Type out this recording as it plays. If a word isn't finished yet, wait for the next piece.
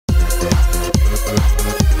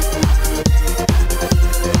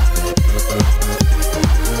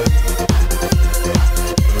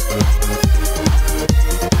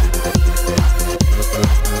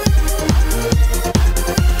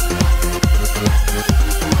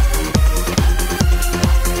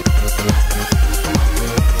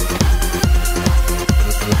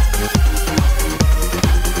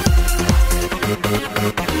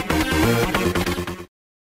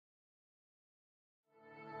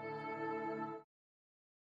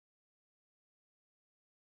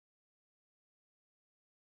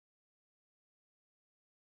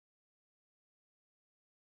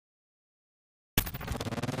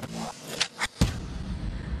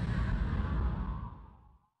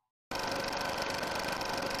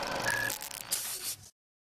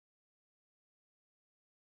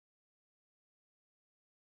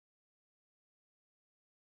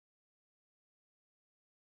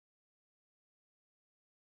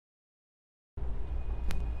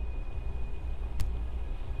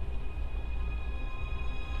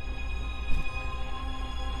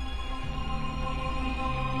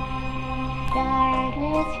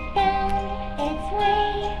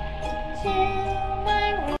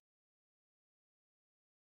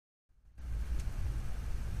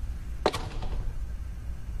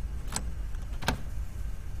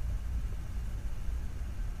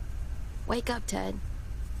Wake up, Ted.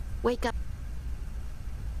 Wake up.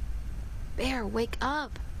 Bear, wake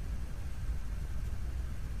up!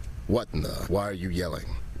 What in the... Why are you yelling?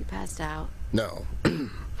 You passed out. No.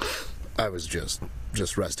 I was just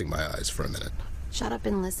resting my eyes for a minute. Shut up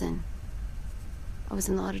and listen. I was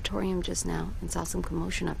in the auditorium just now and saw some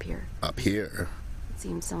commotion up here. Up here? It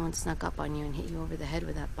seems someone snuck up on you and hit you over the head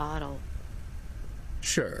with that bottle.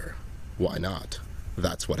 Sure. Why not?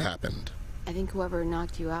 That's what happened. I think whoever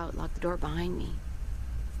knocked you out locked the door behind me.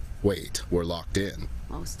 Wait, we're locked in?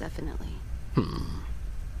 Most definitely.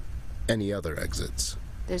 Any other exits?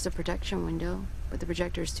 There's a protection window, but the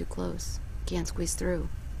projector's too close. Can't squeeze through.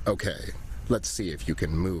 Okay, let's see if you can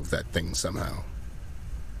move that thing somehow.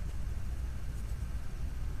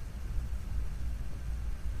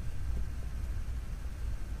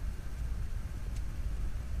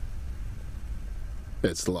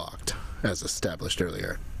 It's locked, as established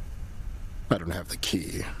earlier. I don't have the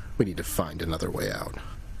key. We need to find another way out.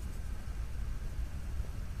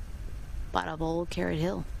 Bottom of old Carrot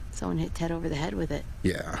Hill. Someone hit Ted over the head with it.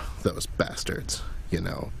 Yeah, those bastards, you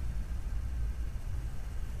know.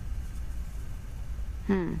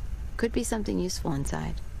 Could be something useful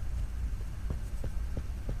inside.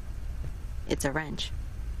 It's a wrench.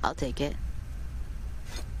 I'll take it.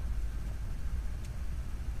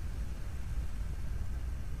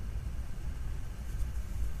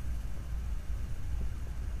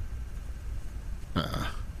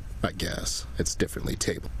 I guess. It's differently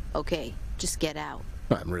tabled. Okay, just get out.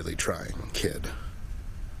 I'm really trying, kid.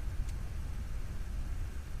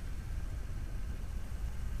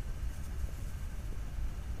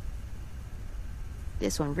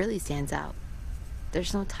 This one really stands out.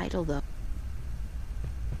 There's no title, though.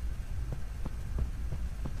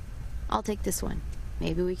 I'll take this one.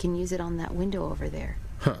 Maybe we can use it on that window over there.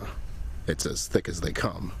 Huh. It's as thick as they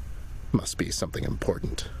come. Must be something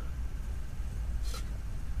important.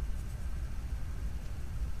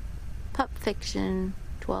 Pup Fiction,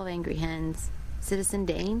 12 Angry Hens, Citizen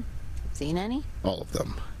Dane. Seen any? All of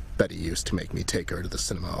them. Betty used to make me take her to the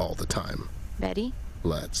cinema all the time. Betty?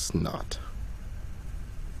 Let's not.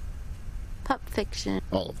 Pup Fiction.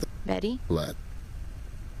 All of them. Betty?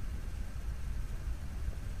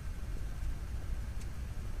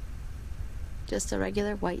 Just a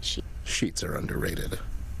regular white sheet. Sheets are underrated.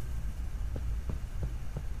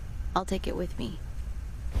 I'll take it with me.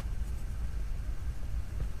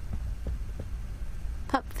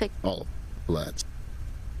 Pup Fiction. All of them. Let's.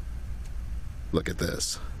 Look at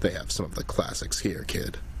this. They have some of the classics here,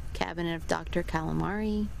 kid. Cabinet of Dr.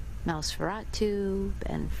 Calamari, Nosferatu,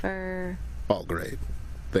 Ben Fur. All great.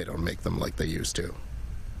 They don't make them like they used to.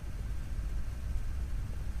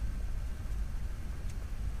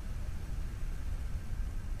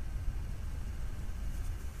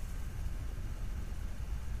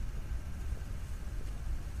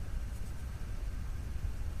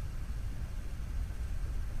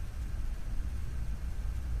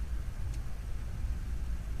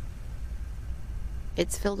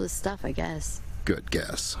 It's filled with stuff, I guess. Good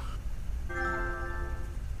guess.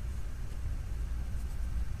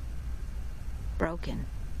 Broken.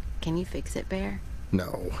 Can you fix it, Bear?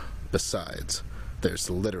 No. Besides, there's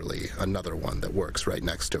literally another one that works right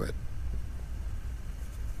next to it.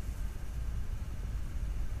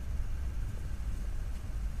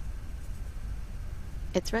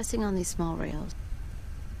 It's resting on these small rails.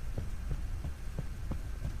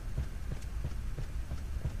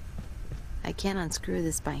 I can't unscrew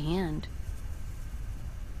this by hand.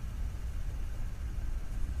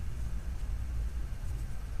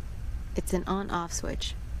 It's an on-off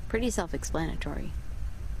switch. Pretty self-explanatory.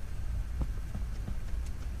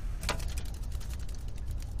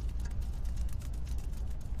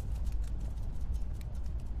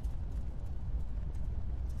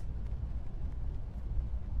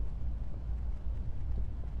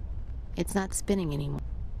 It's not spinning anymore.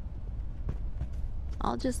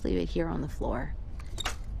 I'll just leave it here on the floor.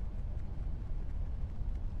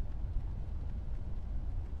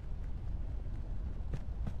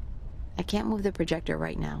 I can't move the projector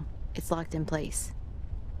right now. It's locked in place.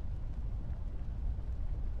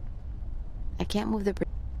 I can't move the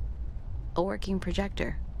a working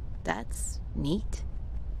projector. That's neat.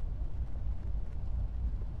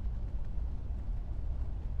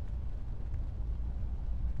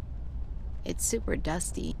 It's super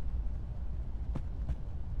dusty.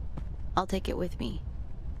 I'll take it with me.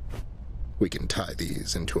 We can tie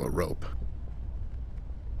these into a rope.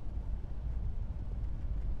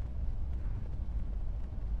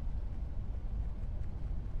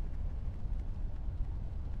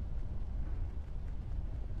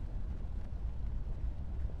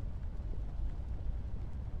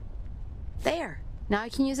 There! Now I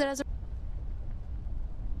can use it as a...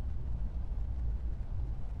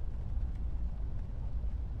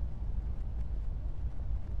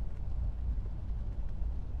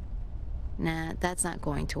 Nah, that's not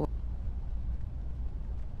going to work.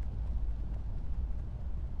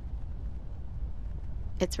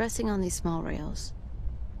 It's resting on these small rails.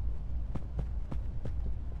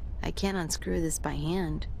 I can't unscrew this by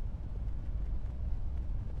hand.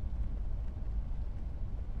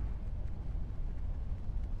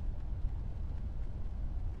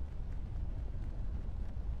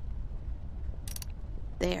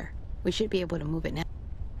 There. We should be able to move it now.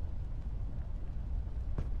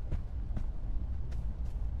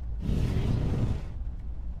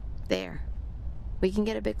 There. We can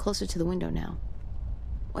get a bit closer to the window now.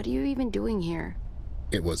 What are you even doing here?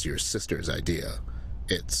 It was your sister's idea.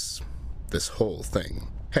 It's this whole thing.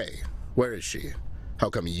 Hey, where is she?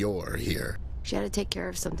 How come you're here? She had to take care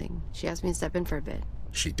of something. She asked me to step in for a bit.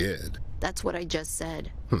 She did. That's what I just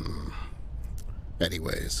said.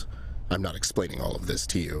 Anyways, I'm not explaining all of this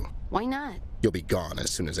to you. Why not? You'll be gone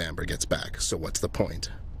as soon as Amber gets back, so what's the point?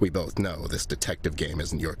 We both know this detective game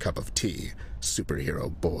isn't your cup of tea, superhero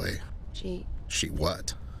boy. She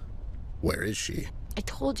what? Where is she? I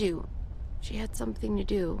told you. She had something to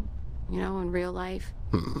do. You know, in real life.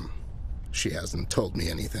 She hasn't told me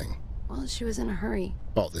anything. Well, she was in a hurry.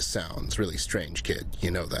 All this sounds really strange, kid.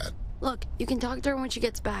 You know that. Look, you can talk to her when she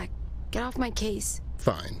gets back. Get off my case.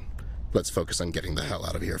 Fine. Let's focus on getting the hell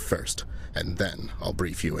out of here first, and then I'll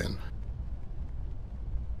brief you in.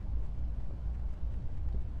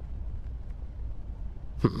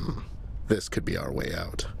 This could be our way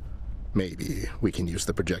out. Maybe we can use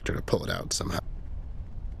the projector to pull it out somehow.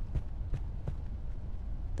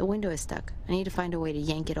 The window is stuck. I need to find a way to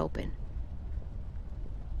yank it open.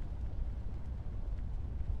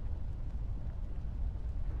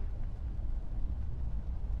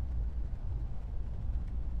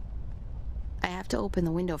 I have to open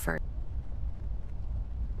the window first.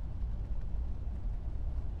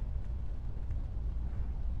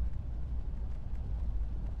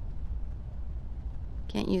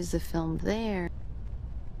 Can't use the film there.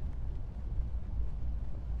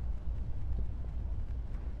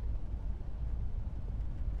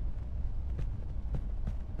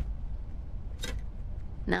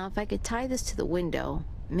 Now, if I could tie this to the window,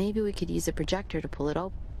 maybe we could use a projector to pull it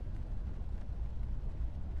open.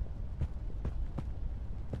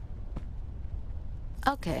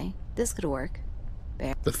 Okay, this could work.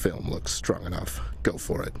 There. The film looks strong enough. Go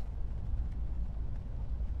for it.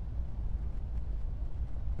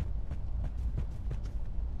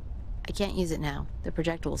 I can't use it now. The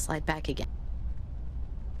projector will slide back again.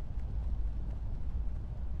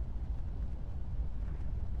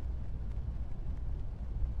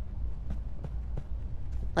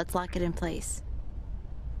 Let's lock it in place.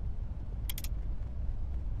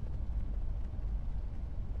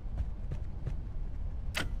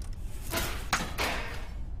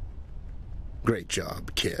 Great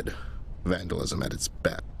job, kid. Vandalism at its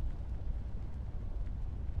best.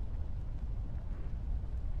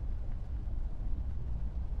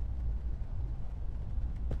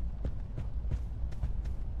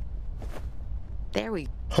 There we...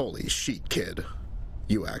 Holy shit, kid.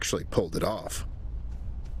 You actually pulled it off.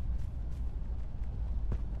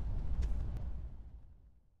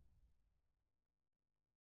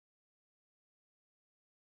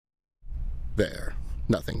 There.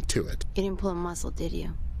 Nothing to it. You didn't pull a muscle, did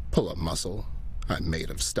you? Pull a muscle? I'm made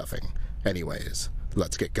of stuffing. Anyways,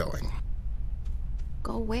 let's get going.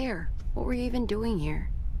 Go where? What were you even doing here?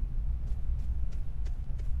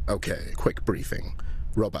 Okay, quick briefing.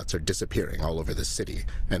 Robots are disappearing all over the city,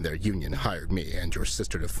 and their union hired me and your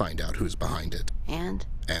sister to find out who's behind it. And?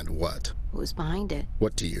 And what? Who's behind it?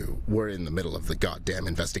 We're in the middle of the goddamn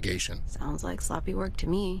investigation. Sounds like sloppy work to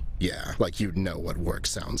me. Yeah, like you'd know what work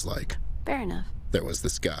sounds like. Fair enough. There was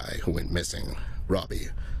this guy who went missing, Robbie.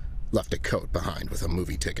 Left a coat behind with a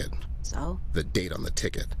movie ticket. So? The date on the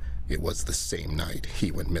ticket, it was the same night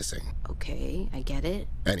he went missing. Okay, I get it.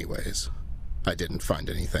 Anyways, I didn't find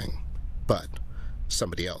anything. But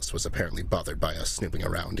somebody else was apparently bothered by us snooping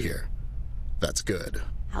around here. That's good.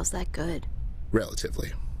 How's that good?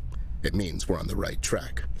 Relatively. It means we're on the right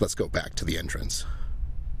track. Let's go back to the entrance.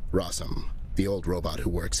 Rossum, the old robot who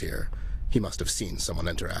works here, he must have seen someone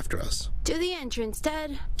enter after us. To the entrance,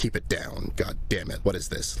 Ted! Keep it down, god damn it. What is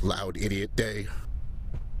this, loud idiot day?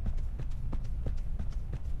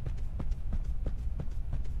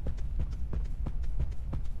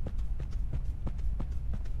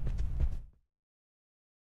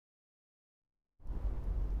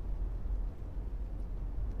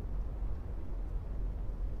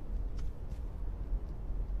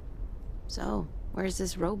 So, where's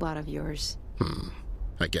this robot of yours?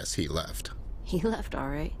 I guess he left. He left, all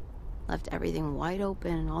right. Left everything wide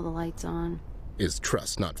open and all the lights on. Is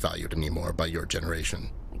trust not valued anymore by your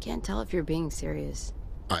generation? I can't tell if you're being serious.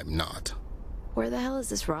 I'm not. Where the hell is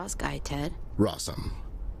this Ross guy, Ted? Rossum.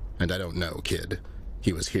 And I don't know, kid.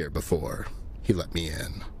 He was here before. He let me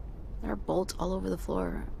in. There are bolts all over the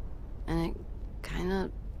floor. And it kinda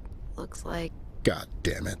looks like... God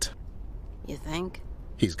damn it. You think?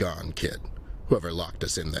 He's gone, kid. Whoever locked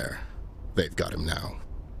us in there. They've got him now.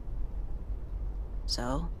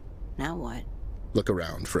 So? Now what? Look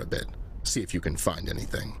around for a bit. See if you can find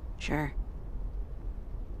anything. Sure.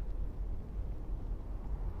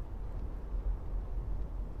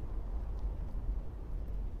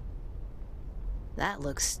 That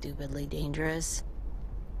looks stupidly dangerous.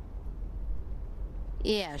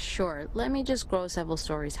 Yeah, sure. Let me just grow several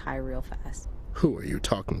stories high real fast. Who are you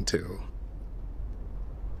talking to?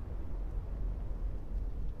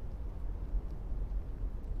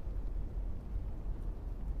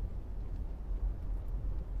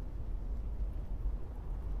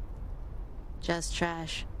 Just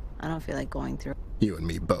trash. I don't feel like going through. You and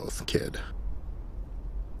me both, kid.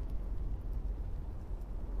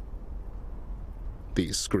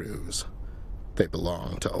 These screws. They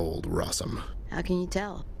belong to old Rossum. How can you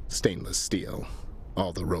tell? Stainless steel.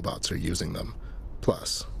 All the robots are using them.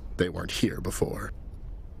 Plus, they weren't here before.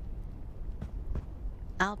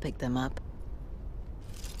 I'll pick them up.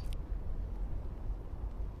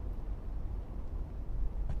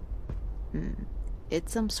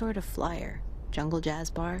 It's some sort of flyer. Jungle Jazz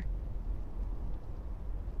Bar.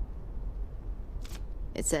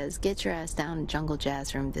 It says, get your ass down to Jungle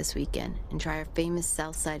Jazz Room this weekend and try our famous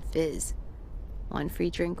Southside Fizz. One free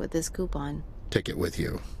drink with this coupon. Take it with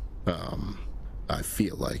you. I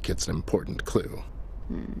feel like it's an important clue.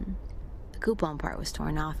 The coupon part was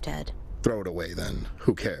torn off, Ted. Throw it away then.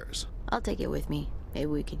 Who cares? I'll take it with me. Maybe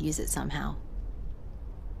we could use it somehow.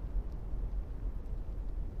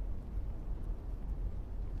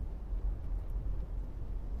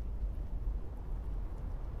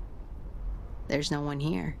 There's no one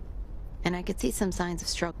here. And I could see some signs of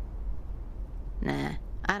struggle. Nah,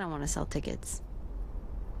 I don't want to sell tickets.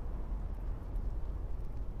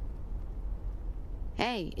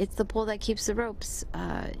 Hey, it's the pole that keeps the ropes,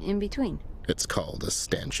 in between. It's called a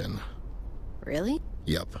stanchion. Really?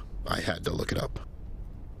 Yup, I had to look it up.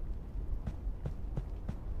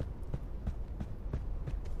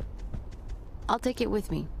 I'll take it with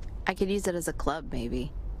me. I could use it as a club,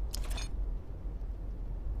 maybe.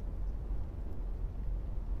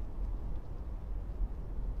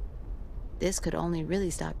 This could only really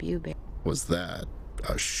stop you, babe. Was that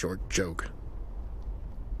a short joke?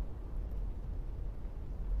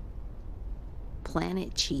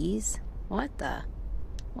 Planet Cheese? What the?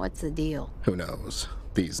 What's the deal? Who knows?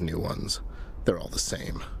 These new ones, they're all the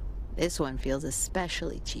same. This one feels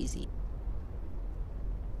especially cheesy.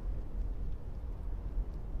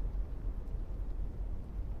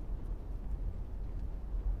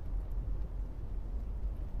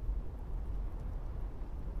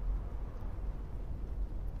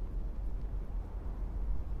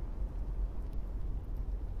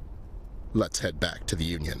 Let's head back to the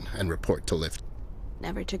Union and report to Lift.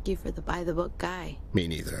 Never took you for the by-the-book guy. Me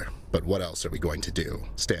neither. But what else are we going to do?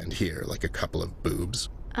 Stand here like a couple of boobs?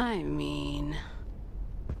 I mean...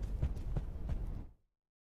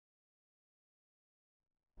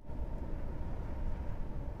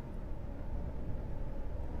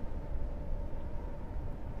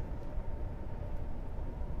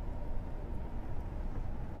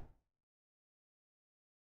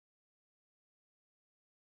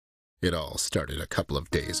 It all started a couple of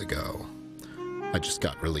days ago. I just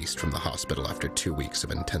got released from the hospital after 2 weeks of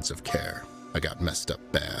intensive care. I got messed up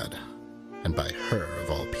bad. And by her, of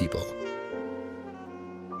all people.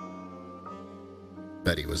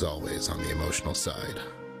 Betty was always on the emotional side.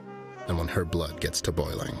 And when her blood gets to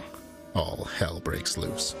boiling, all hell breaks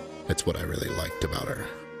loose. It's what I really liked about her.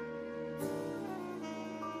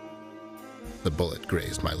 The bullet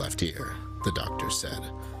grazed my left ear, the doctor said,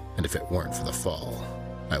 and if it weren't for the fall,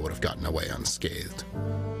 I would have gotten away unscathed.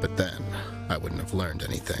 But then, I wouldn't have learned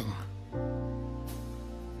anything.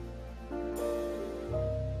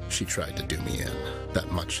 She tried to do me in. That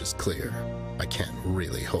much is clear. I can't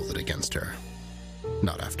really hold it against her.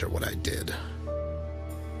 Not after what I did.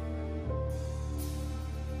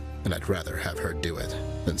 And I'd rather have her do it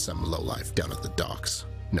than some lowlife down at the docks.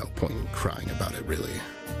 No point in crying about it, really.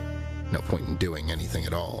 No point in doing anything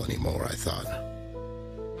at all anymore, I thought.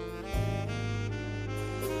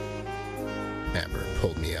 Amber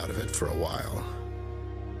pulled me out of it for a while.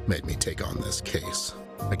 Made me take on this case.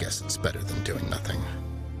 I guess it's better than doing nothing.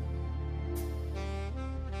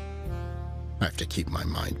 I have to keep my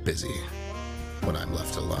mind busy. When I'm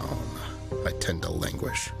left alone, I tend to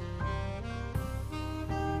languish.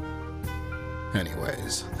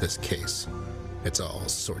 Anyways, this case, it's all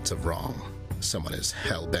sorts of wrong. Someone is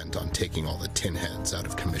hell-bent on taking all the tin heads out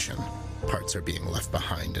of commission. Parts are being left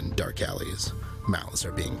behind in dark alleys. Mouths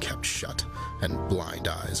are being kept shut, and blind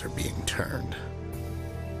eyes are being turned.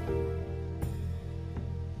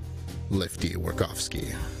 Lifty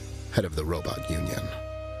Workowski, head of the robot union.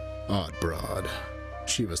 Odd broad.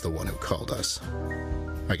 She was the one who called us.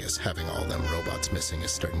 I guess having all them robots missing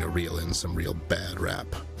is starting to reel in some real bad rap.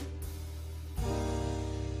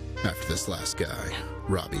 After this last guy,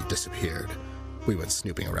 Robbie, disappeared, we went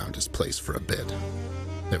snooping around his place for a bit.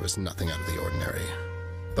 There was nothing out of the ordinary,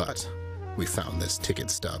 but we found this ticket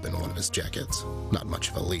stub in one of his jackets. Not much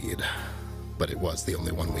of a lead, but it was the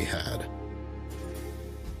only one we had.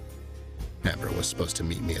 Amber was supposed to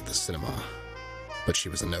meet me at the cinema, but she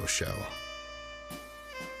was a no-show.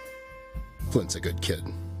 Flint's a good kid.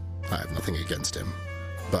 I have nothing against him,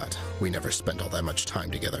 but we never spent all that much time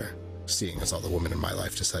together, seeing as all the women in my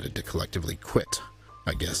life decided to collectively quit.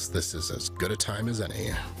 I guess this is as good a time as any.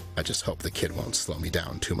 I just hope the kid won't slow me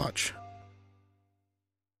down too much.